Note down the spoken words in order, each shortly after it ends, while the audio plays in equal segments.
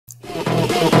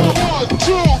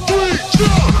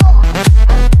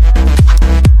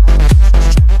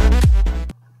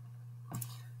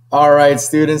All right,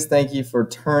 students, thank you for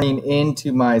turning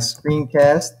into my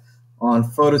screencast on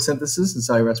photosynthesis and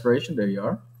cellular respiration. There you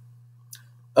are.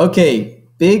 Okay,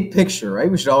 big picture,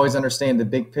 right? We should always understand the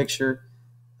big picture.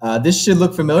 This should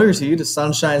look familiar to you. The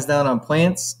sun shines down on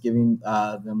plants, giving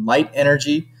them light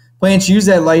energy. Plants use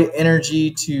that light energy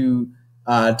to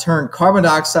turn carbon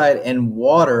dioxide and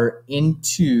water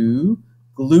into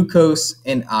glucose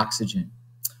and oxygen.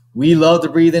 We love to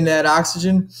breathe in that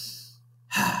oxygen.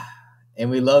 And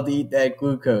we love to eat that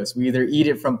glucose. We either eat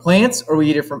it from plants or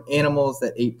we eat it from animals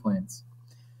that ate plants.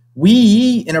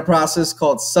 We, in a process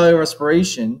called cellular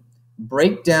respiration,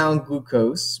 break down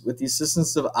glucose with the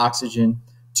assistance of oxygen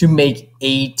to make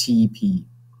ATP.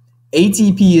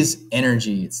 ATP is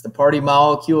energy. It's the party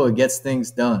molecule. It gets things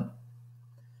done.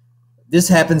 This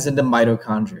happens in the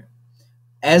mitochondria.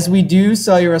 As we do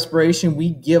cellular respiration, we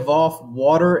give off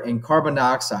water and carbon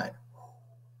dioxide.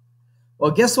 Well,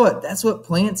 guess what? That's what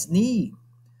plants need.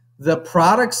 The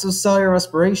products of cellular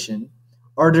respiration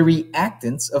are the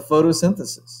reactants of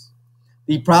photosynthesis.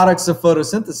 The products of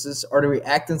photosynthesis are the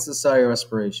reactants of cellular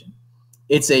respiration.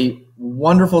 It's a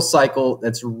wonderful cycle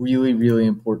that's really, really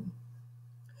important.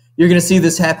 You're going to see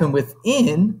this happen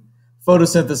within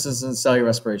photosynthesis and cellular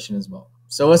respiration as well.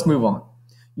 So let's move on.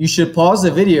 You should pause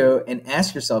the video and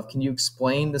ask yourself, can you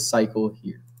explain the cycle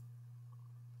here?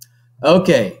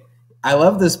 Okay. I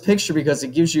love this picture because it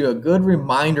gives you a good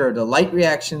reminder of the light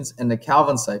reactions and the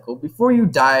Calvin cycle before you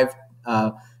dive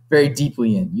very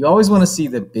deeply in. You always want to see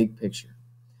the big picture.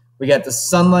 We got the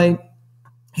sunlight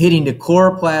hitting the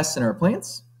chloroplasts in our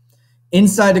plants.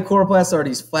 Inside the chloroplasts are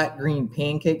these flat green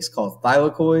pancakes called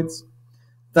thylakoids.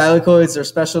 Thylakoids are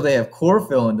special. They have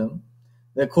chlorophyll in them.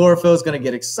 The chlorophyll is going to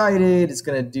get excited. It's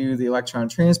going to do the electron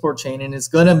transport chain, and it's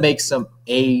going to make some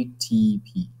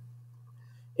ATP.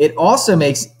 It also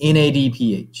makes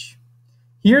NADPH.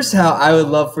 Here's how I would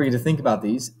love for you to think about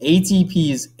these. ATP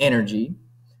is energy.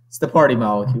 It's the party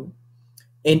molecule.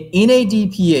 And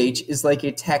NADPH is like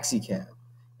a taxi cab.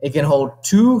 It can hold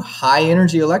two high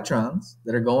energy electrons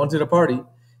that are going to the party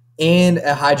and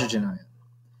a hydrogen ion.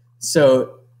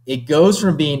 So it goes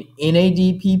from being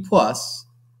NADP plus,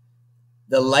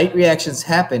 the light reactions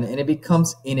happen, and it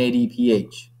becomes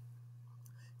NADPH.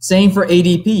 Same for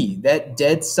ADP. That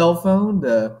dead cell phone,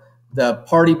 the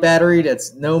party battery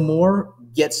that's no more,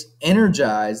 gets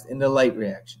energized in the light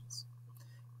reactions.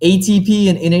 ATP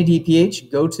and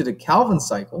NADPH go to the Calvin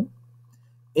cycle.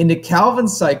 In the Calvin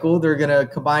cycle, they're going to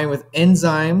combine with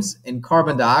enzymes and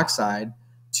carbon dioxide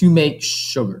to make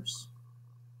sugars.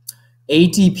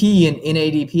 ATP and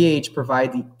NADPH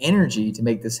provide the energy to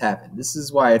make this happen. This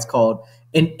is why it's called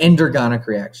an endergonic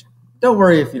reaction. Don't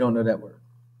worry if you don't know that word.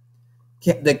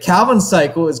 The Calvin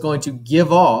cycle is going to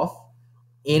give off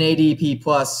NADP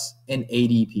plus and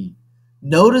ADP.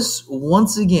 Notice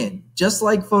once again, just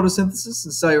like photosynthesis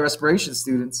and cellular respiration,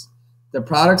 students, the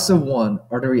products of one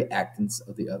are the reactants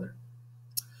of the other.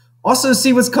 Also,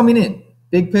 see what's coming in.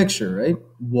 Big picture, right?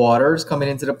 Water is coming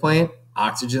into the plant.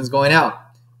 Oxygen is going out.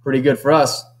 Pretty good for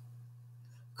us.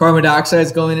 Carbon dioxide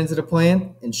is going into the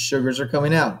plant, and sugars are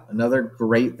coming out. Another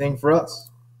great thing for us.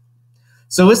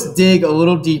 So let's dig a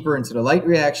little deeper into the light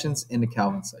reactions in the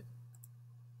Calvin cycle.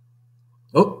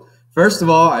 Oh, first of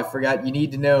all, I forgot you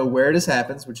need to know where this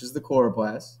happens, which is the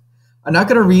chloroplast. I'm not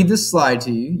going to read this slide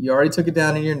to you. You already took it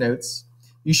down in your notes.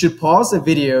 You should pause the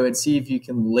video and see if you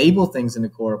can label things in the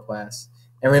chloroplast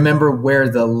and remember where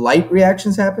the light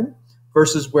reactions happen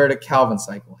versus where the Calvin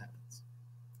cycle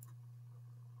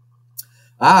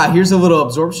happens. Here's a little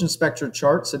absorption spectra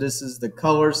chart. So this is the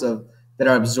colors that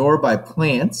are absorbed by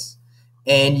plants.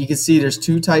 And you can see there's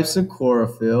two types of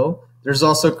chlorophyll. There's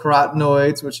also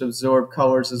carotenoids, which absorb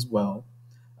colors as well.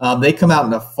 They come out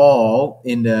in the fall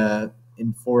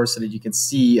in forests so that you can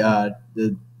see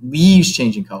the leaves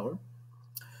changing color.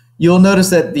 You'll notice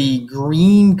that the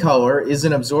green color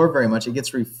isn't absorbed very much. It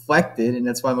gets reflected, and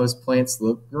that's why most plants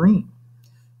look green.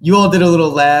 You all did a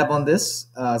little lab on this.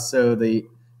 So the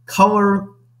color,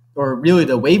 or really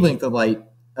the wavelength of light,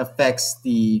 affects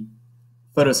the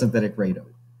photosynthetic rate of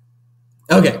it.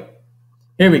 Okay,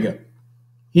 here we go.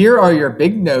 Here are your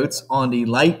big notes on the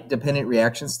light-dependent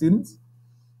reaction, students.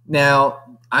 Now,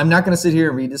 I'm not going to sit here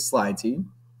and read this slide to you.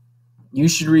 You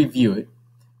should review it.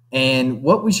 And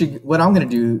what I'm going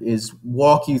to do is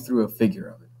walk you through a figure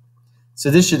of it.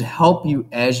 So this should help you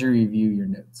as you review your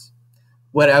notes.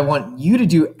 What I want you to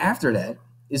do after that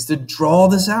is to draw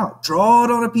this out. Draw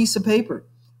it on a piece of paper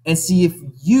and see if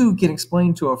you can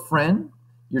explain to a friend,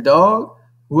 your dog,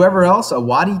 whoever else, a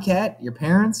waddy cat, your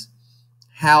parents,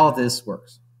 how this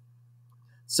works.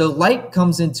 So light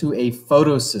comes into a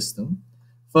photosystem.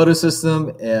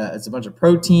 Photosystem is a bunch of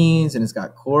proteins, and it's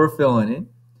got chlorophyll in it.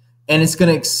 and it's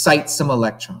going to excite some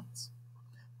electrons.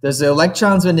 Those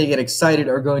electrons, when they get excited,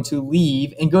 are going to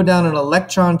leave and go down an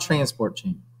electron transport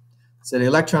chain. So the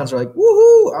electrons are like,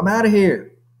 woohoo, I'm out of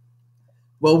here.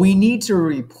 Well, we need to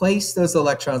replace those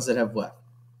electrons that have left.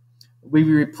 We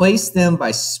replace them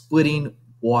by splitting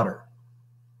water.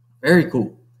 Very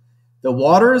cool. The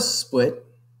water is split.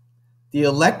 The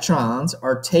electrons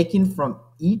are taken from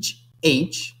each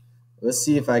H. Let's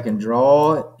see if I can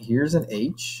draw it. Here's an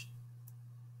H.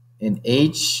 An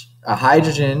H, a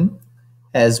hydrogen,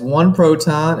 has one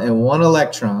proton and one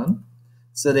electron.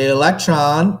 So the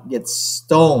electron gets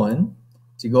stolen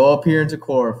to go up here into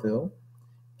chlorophyll,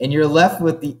 and you're left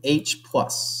with the H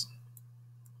plus.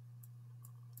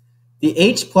 The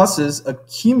H pluses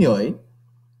accumulate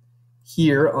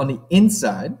here on the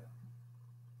inside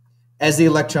as the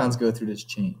electrons go through this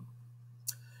chain.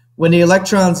 When the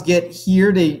electrons get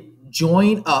here, they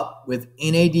join up with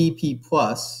NADP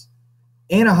plus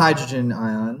and a hydrogen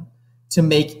ion to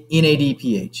make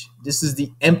NADPH. This is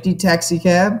the empty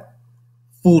taxicab,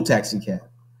 full taxicab.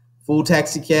 Full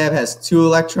taxicab has 2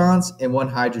 electrons and 1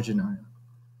 hydrogen ion.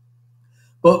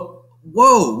 But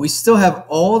whoa, we still have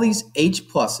all these H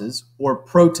pluses or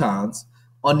protons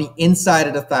on the inside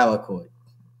of the thylakoid.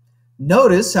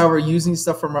 Notice how we're using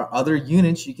stuff from our other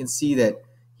units. You can see that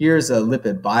here's a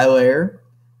lipid bilayer.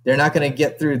 They're not going to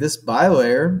get through this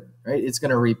bilayer, right? It's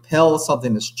going to repel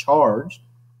something that's charged.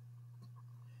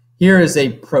 Here is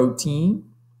a protein.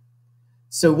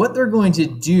 So what they're going to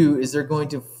do is they're going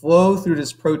to flow through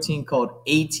this protein called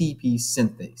ATP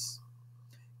synthase.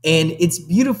 And it's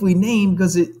beautifully named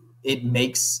because it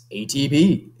makes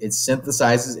ATP. It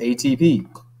synthesizes ATP.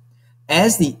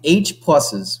 As the H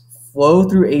pluses flow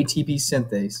through ATP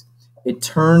synthase, it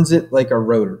turns it like a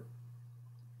rotor.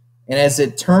 And as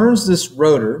it turns this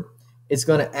rotor, it's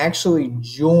going to actually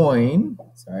join,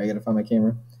 sorry, I got to find my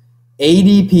camera,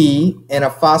 ADP and a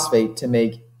phosphate to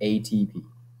make ATP.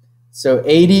 So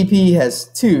ADP has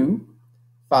 2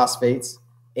 phosphates,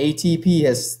 ATP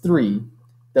has 3.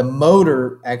 The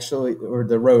motor actually, or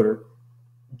the rotor,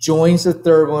 joins the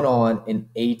third one on and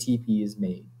ATP is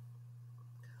made.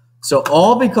 So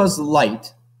all because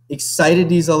light excited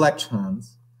these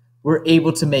electrons, we're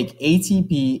able to make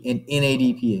ATP and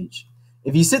NADPH.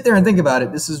 If you sit there and think about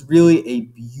it, this is really a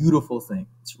beautiful thing.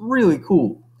 It's really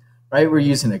cool, right? We're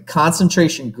using a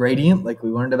concentration gradient like we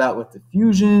learned about with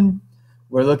diffusion.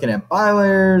 We're looking at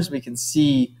bilayers. We can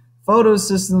see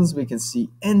photosystems. We can see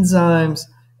enzymes.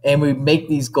 And we make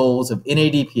these goals of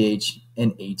NADPH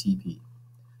and ATP.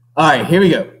 All right, here we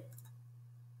go.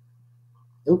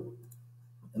 Oh,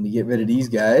 let me get rid of these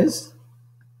guys.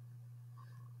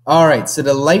 All right, so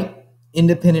the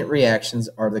light-independent reactions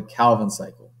are the Calvin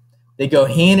cycle. They go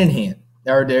hand in hand.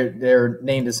 They're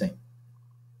named the same.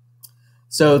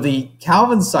 So the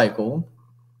Calvin cycle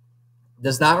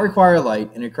does not require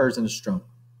light and occurs in a strom.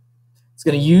 It's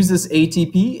going to use this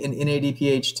ATP and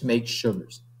NADPH to make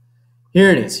sugars. Here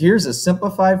it is. Here's a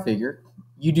simplified figure.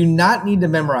 You do not need to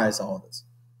memorize all of this.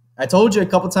 I told you a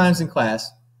couple times in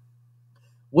class,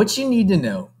 what you need to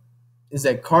know is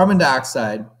that carbon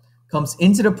dioxide comes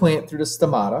into the plant through the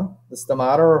stomata. The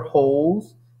stomata are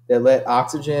holes that let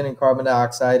oxygen and carbon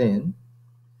dioxide in.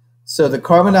 So the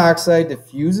carbon dioxide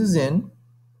diffuses in.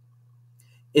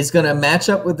 It's going to match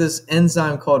up with this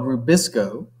enzyme called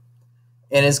rubisco,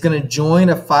 and it's going to join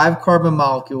a 5-carbon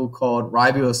molecule called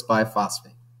ribulose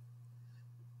biphosphate.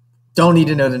 Don't need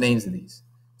to know the names of these.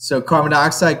 So carbon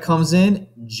dioxide comes in,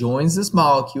 joins this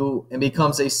molecule, and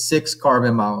becomes a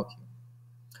 6-carbon molecule.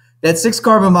 That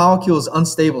 6-carbon molecule is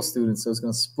unstable, students, so it's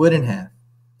going to split in half.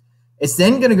 It's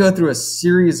then going to go through a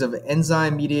series of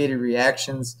enzyme-mediated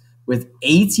reactions with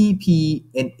ATP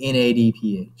and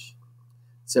NADPH.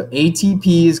 So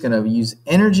ATP is going to use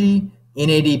energy,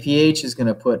 NADPH is going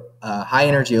to put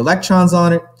high-energy electrons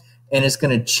on it, and it's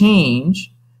going to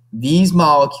change these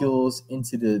molecules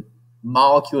into the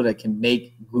molecule that can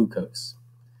make glucose.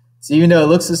 So even though it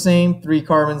looks the same, 3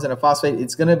 carbons and a phosphate,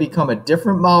 it's going to become a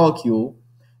different molecule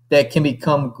that can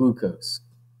become glucose.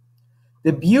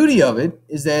 The beauty of it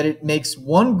is that it makes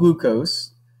 1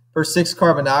 glucose per 6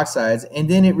 carbon dioxides, and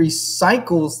then it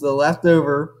recycles the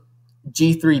leftover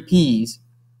G3Ps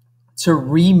to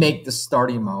remake the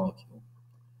starting molecule.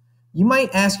 You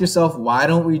might ask yourself, why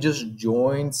don't we just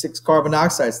join 6 carbon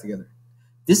dioxides together?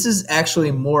 This is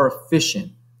actually more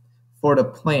efficient for the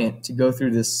plant to go through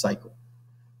this cycle.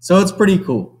 So it's pretty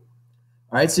cool.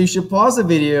 All right, so you should pause the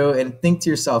video and think to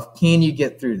yourself, can you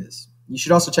get through this? You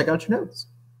should also check out your notes.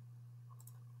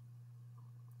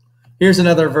 Here's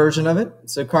another version of it.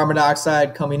 So carbon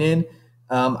dioxide coming in.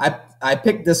 I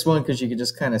picked this one because you could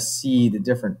just kind of see the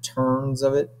different turns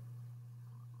of it.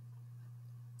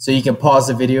 So you can pause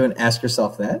the video and ask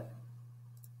yourself that.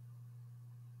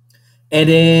 And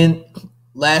then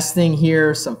last thing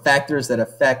here, some factors that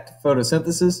affect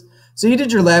photosynthesis. So you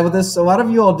did your lab with this. So a lot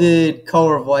of you all did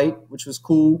color of light, which was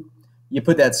cool. You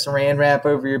put that saran wrap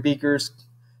over your beakers.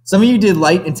 Some of you did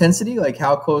light intensity, like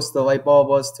how close the light bulb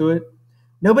was to it.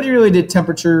 Nobody really did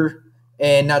temperature,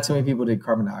 and not too many people did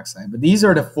carbon dioxide. But these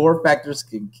are the 4 factors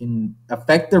that can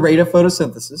affect the rate of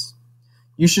photosynthesis.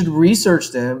 You should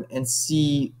research them and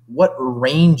see what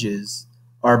ranges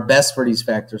are best for these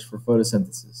factors for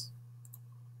photosynthesis.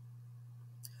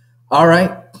 All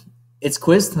right, it's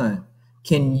quiz time.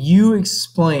 Can you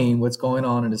explain what's going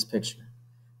on in this picture?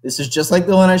 This is just like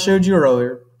the one I showed you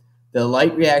earlier, the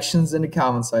light reactions in the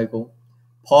Calvin cycle.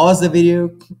 Pause the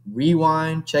video,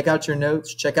 rewind, check out your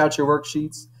notes, check out your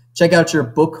worksheets, check out your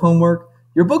book homework.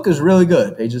 Your book is really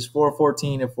good, pages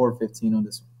 414 and 415 on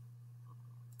this one.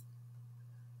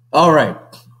 All right,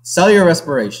 cellular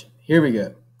respiration. Here we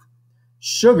go.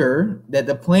 Sugar that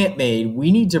the plant made,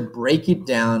 we need to break it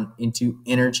down into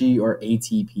energy or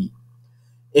ATP.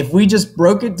 If we just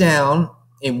broke it down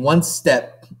in one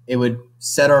step, it would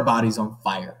set our bodies on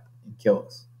fire and kill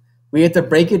us. We have to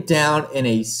break it down in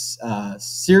a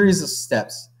series of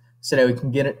steps so that we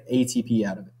can get ATP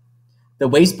out of it. The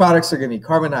waste products are going to be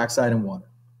carbon dioxide and water.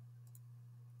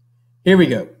 Here we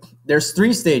go. There's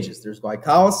 3 stages. There's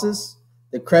glycolysis,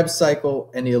 the Krebs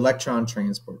cycle, and the electron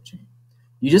transport chain.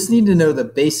 You just need to know the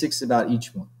basics about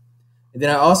each one. And then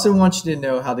I also want you to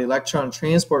know how the electron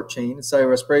transport chain and cellular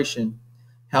respiration,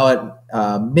 how it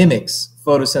mimics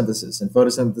photosynthesis, and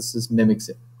photosynthesis mimics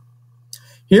it.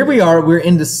 Here we are, we're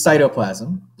in the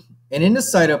cytoplasm, and in the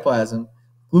cytoplasm,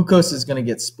 glucose is going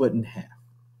to get split in half.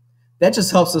 That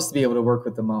just helps us to be able to work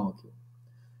with the molecule.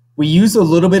 We use a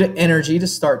little bit of energy to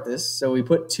start this, so we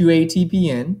put 2 ATP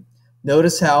in.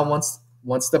 Notice how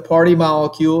once the party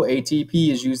molecule, ATP,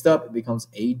 is used up, it becomes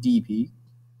ADP.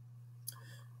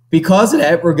 Because of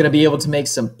that, we're going to be able to make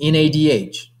some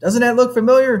NADH. Doesn't that look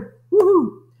familiar?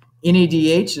 Woohoo!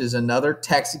 NADH is another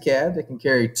taxicab that can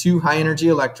carry 2 high-energy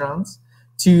electrons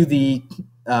to the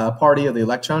party of the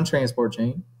electron transport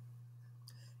chain.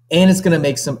 And it's going to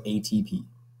make some ATP.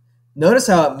 Notice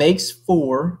how it makes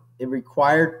 4. It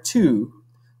required 2.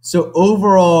 So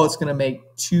overall, it's going to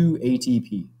make 2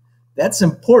 ATP. That's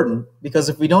important because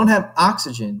if we don't have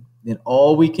oxygen, then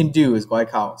all we can do is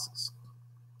glycolysis.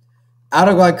 Out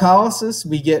of glycolysis,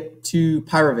 we get 2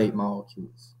 pyruvate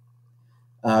molecules.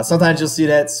 Sometimes you'll see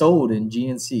that sold in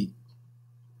GNC.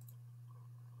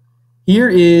 Here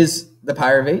is the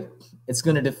pyruvate. It's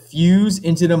going to diffuse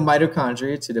into the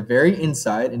mitochondria to the very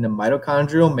inside in the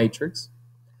mitochondrial matrix.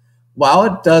 While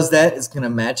it does that, it's going to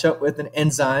match up with an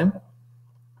enzyme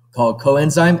called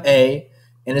coenzyme A,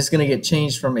 and it's going to get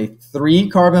changed from a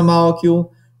 3-carbon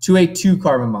molecule to a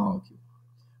 2-carbon molecule.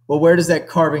 Well, where does that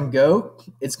carbon go?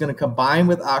 It's going to combine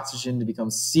with oxygen to become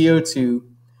CO2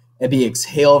 and be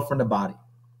exhaled from the body.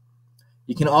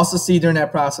 You can also see during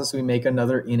that process we make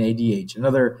another NADH,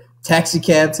 another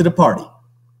taxicab to the party.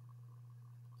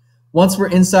 Once we're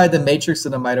inside the matrix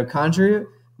of the mitochondria,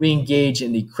 we engage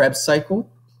in the Krebs cycle.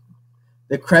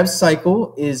 The Krebs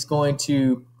cycle is going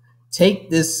to take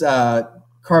this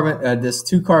this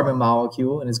 2-carbon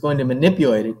molecule and is going to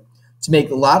manipulate it to make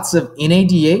lots of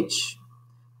NADH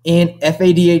and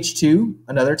FADH2,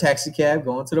 another taxicab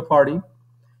going to the party.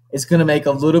 It's going to make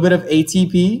a little bit of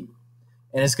ATP,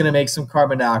 and it's going to make some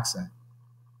carbon dioxide.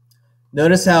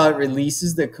 Notice how it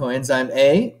releases the coenzyme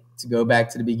A to go back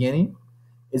to the beginning.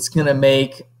 It's going to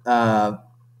make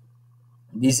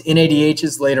these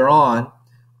NADHs later on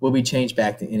will be changed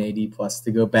back to NAD plus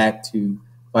to go back to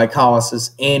glycolysis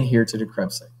and here to the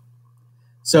Krebs cycle.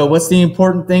 So what's the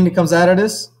important thing that comes out of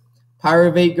this?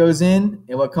 Pyruvate goes in,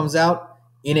 and what comes out?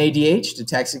 NADH, the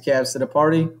taxicabs to the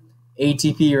party,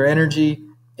 ATP or energy,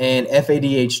 and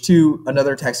FADH2,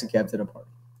 another taxicab to the party.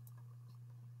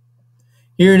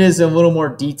 Here it is in a little more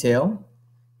detail.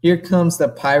 Here comes the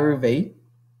pyruvate,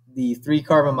 the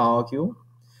 3-carbon molecule.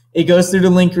 It goes through the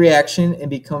link reaction and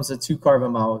becomes a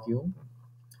 2-carbon molecule.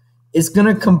 It's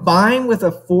going to combine with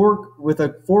a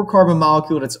 4-carbon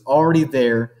molecule that's already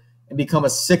there and become a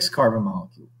 6-carbon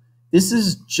molecule. This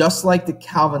is just like the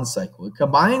Calvin cycle. It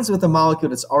combines with a molecule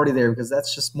that's already there because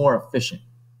that's just more efficient.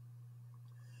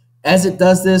 As it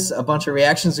does this, a bunch of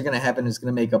reactions are going to happen. It's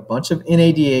going to make a bunch of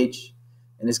NADH,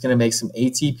 and it's going to make some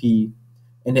ATP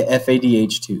into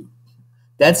FADH2.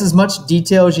 That's as much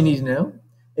detail as you need to know.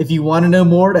 If you want to know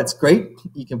more, that's great.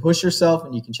 You can push yourself,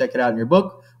 and you can check it out in your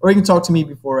book, or you can talk to me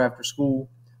before or after school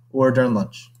or during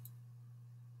lunch.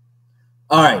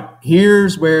 All right,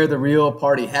 here's where the real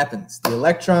party happens, the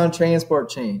electron transport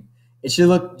chain. It should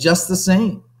look just the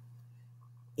same.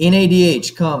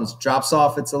 NADH comes, drops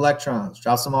off its electrons,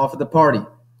 drops them off at the party.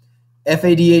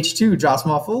 FADH2 drops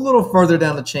them off a little further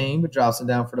down the chain, but drops them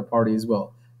down for the party as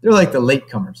well. They're like the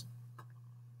latecomers.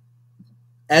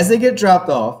 As they get dropped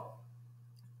off,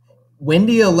 when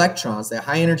the electrons, the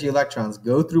high energy electrons,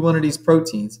 go through one of these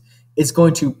proteins, it's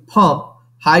going to pump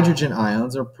hydrogen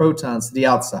ions or protons to the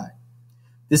outside.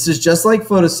 This is just like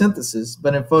photosynthesis,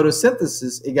 but in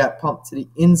photosynthesis, it got pumped to the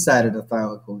inside of the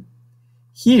thylakoid.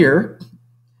 Here,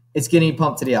 it's getting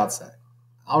pumped to the outside.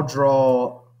 I'll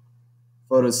draw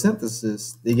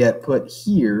photosynthesis. They get put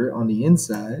here on the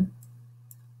inside.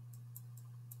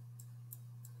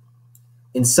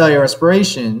 In cellular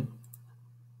respiration,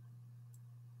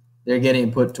 they're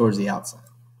getting put towards the outside.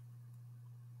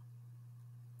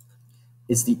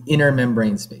 It's the inner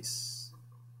membrane space.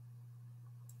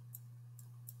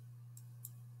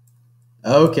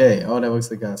 Okay, oh, that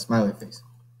looks like a smiley face.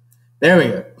 There we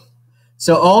go.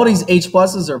 So all these H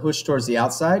pluses are pushed towards the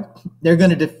outside. They're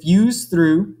going to diffuse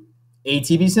through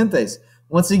ATP synthase.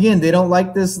 Once again, they don't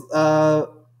like this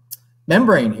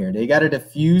membrane here. They got to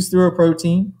diffuse through a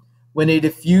protein. When they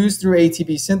diffuse through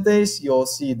ATP synthase, you'll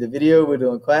see the video we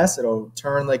do in class. It'll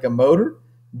turn like a motor,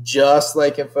 just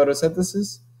like in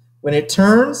photosynthesis. When it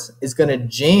turns, it's going to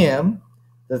jam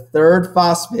the third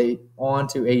phosphate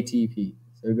onto ATP.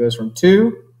 So it goes from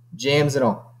 2, jams it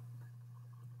on.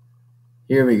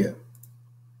 Here we go.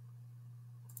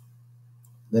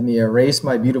 Let me erase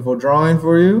my beautiful drawing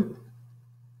for you.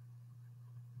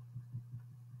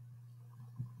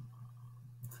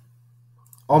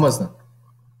 Almost done.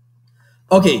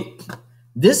 Okay,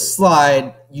 this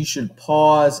slide, you should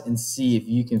pause and see if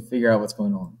you can figure out what's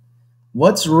going on.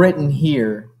 What's written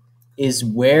here is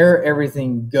where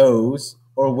everything goes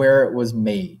or where it was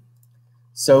made.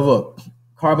 So look,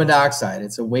 carbon dioxide,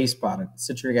 it's a waste product,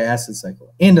 citric acid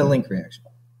cycle, and a link reaction.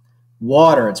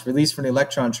 Water, it's released from the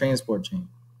electron transport chain.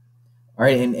 All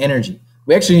right, and energy.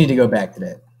 We actually need to go back to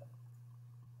that.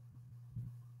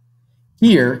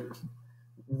 Here,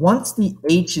 once the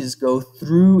H's go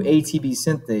through ATP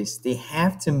synthase, they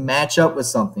have to match up with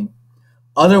something.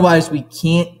 Otherwise, we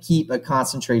can't keep a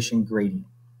concentration gradient,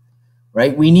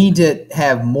 right? We need to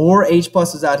have more H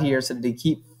pluses out here so that they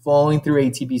keep flowing through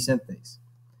ATP synthase.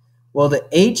 Well, the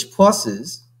H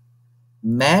pluses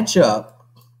match up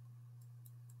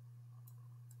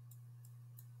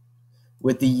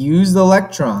with the used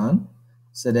electron,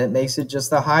 so that makes it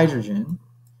just a hydrogen,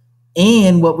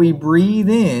 and what we breathe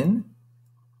in,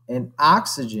 an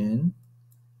oxygen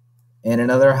and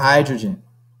another hydrogen.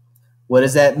 What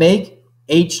does that make?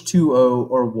 H2O,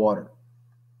 or water.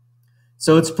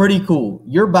 So it's pretty cool.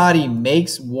 Your body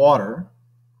makes water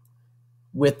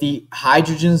with the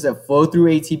hydrogens that flow through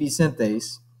ATP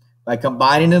synthase by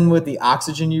combining them with the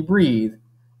oxygen you breathe,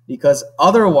 because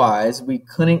otherwise we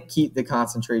couldn't keep the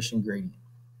concentration gradient.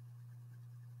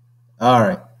 All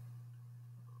right.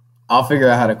 I'll figure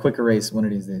out how to quick erase one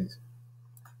of these days.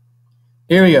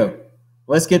 Here we go.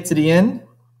 Let's get to the end.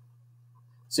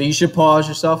 So you should pause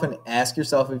yourself and ask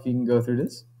yourself if you can go through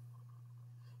this.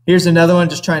 Here's another one,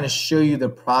 just trying to show you the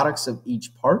products of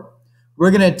each part.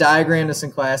 We're going to diagram this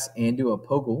in class and do a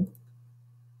POGL.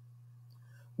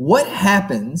 What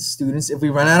happens, students, if we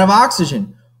run out of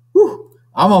oxygen? Whew,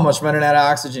 I'm almost running out of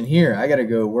oxygen here. I got to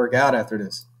go work out after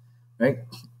this, right?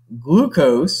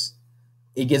 Glucose,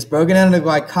 it gets broken down into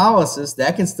glycolysis.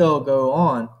 That can still go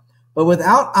on. But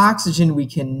without oxygen, we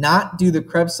cannot do the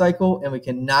Krebs cycle and we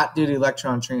cannot do the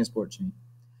electron transport chain.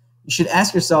 You should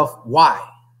ask yourself, why?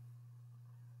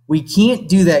 We can't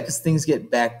do that because things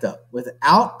get backed up.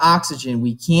 Without oxygen,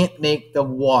 we can't make the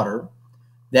water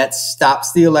that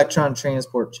stops the electron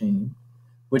transport chain,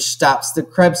 which stops the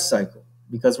Krebs cycle,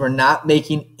 because we're not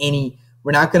making any,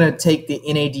 we're not going to take the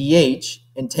NADH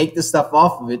and take the stuff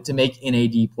off of it to make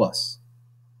NAD+.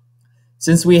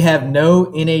 Since we have no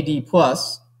NAD+,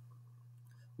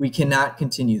 we cannot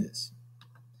continue this.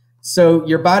 So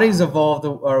your body's evolved,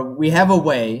 or we have a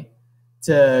way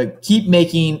to keep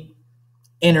making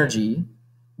energy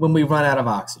when we run out of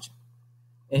oxygen.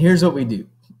 And here's what we do.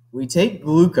 We take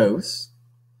glucose,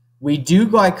 we do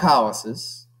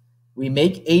glycolysis, we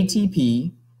make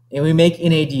ATP, and we make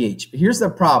NADH. But here's the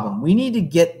problem. We need to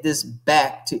get this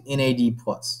back to NAD+.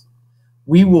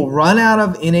 We will run out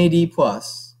of NAD+,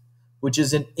 which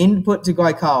is an input to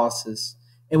glycolysis,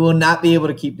 and we'll not be able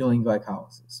to keep doing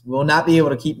glycolysis. We'll not be able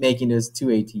to keep making this to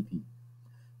ATP.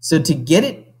 So to get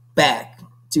it back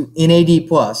to NAD+,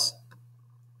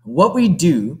 what we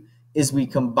do is we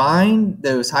combine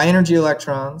those high energy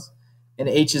electrons and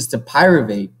H's to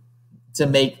pyruvate to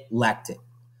make lactate,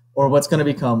 or what's going to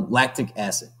become lactic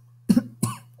acid.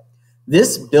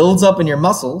 This builds up in your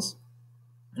muscles,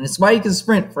 And it's why you can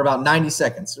sprint for about 90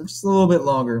 seconds, or just a little bit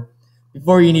longer,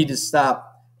 before you need to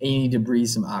stop and you need to breathe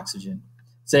some oxygen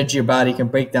so that your body can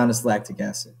break down this lactic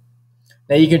acid.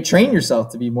 Now, you can train yourself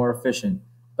to be more efficient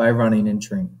by running and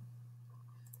training.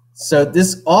 So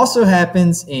this also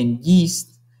happens in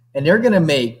yeast, and they're going to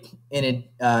make,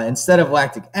 instead of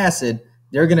lactic acid,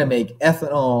 they're going to make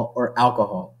ethanol or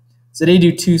alcohol. So they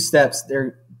do two steps.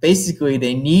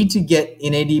 They need to get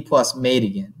NAD plus made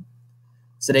again.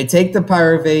 So they take the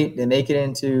pyruvate, they make it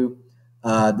into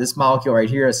this molecule right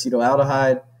here,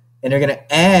 acetaldehyde, and they're going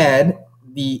to add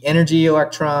the energy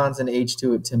electrons and H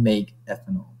to it to make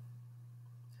ethanol.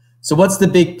 So what's the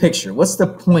big picture? What's the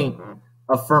point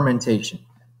of fermentation?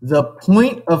 The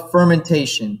point of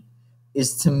fermentation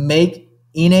is to make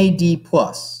NAD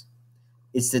plus.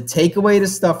 It's to take away the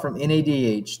stuff from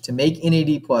NADH to make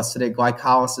NAD plus so that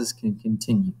glycolysis can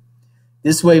continue.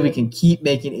 This way we can keep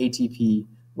making ATP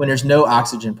when there's no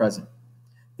oxygen present.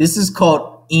 This is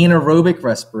called anaerobic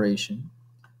respiration,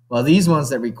 while these ones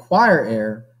that require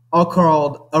air are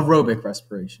called aerobic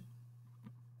respiration.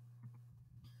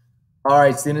 All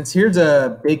right, students, here's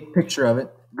a big picture of it.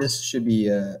 This should be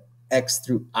X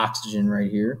through oxygen right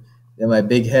here that my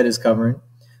big head is covering.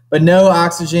 But no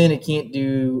oxygen, it can't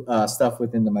do stuff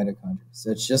within the mitochondria.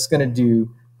 So it's just going to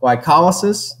do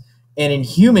glycolysis. And in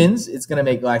humans, it's going to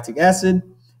make lactic acid.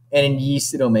 And in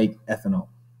yeast, it'll make ethanol.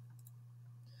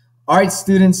 All right,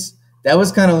 students, that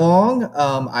was kind of long.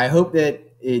 I hope that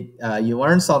you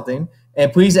learned something.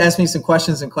 And please ask me some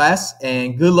questions in class.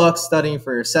 And good luck studying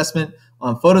for your assessment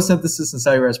on photosynthesis and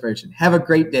cellular respiration. Have a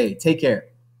great day. Take care.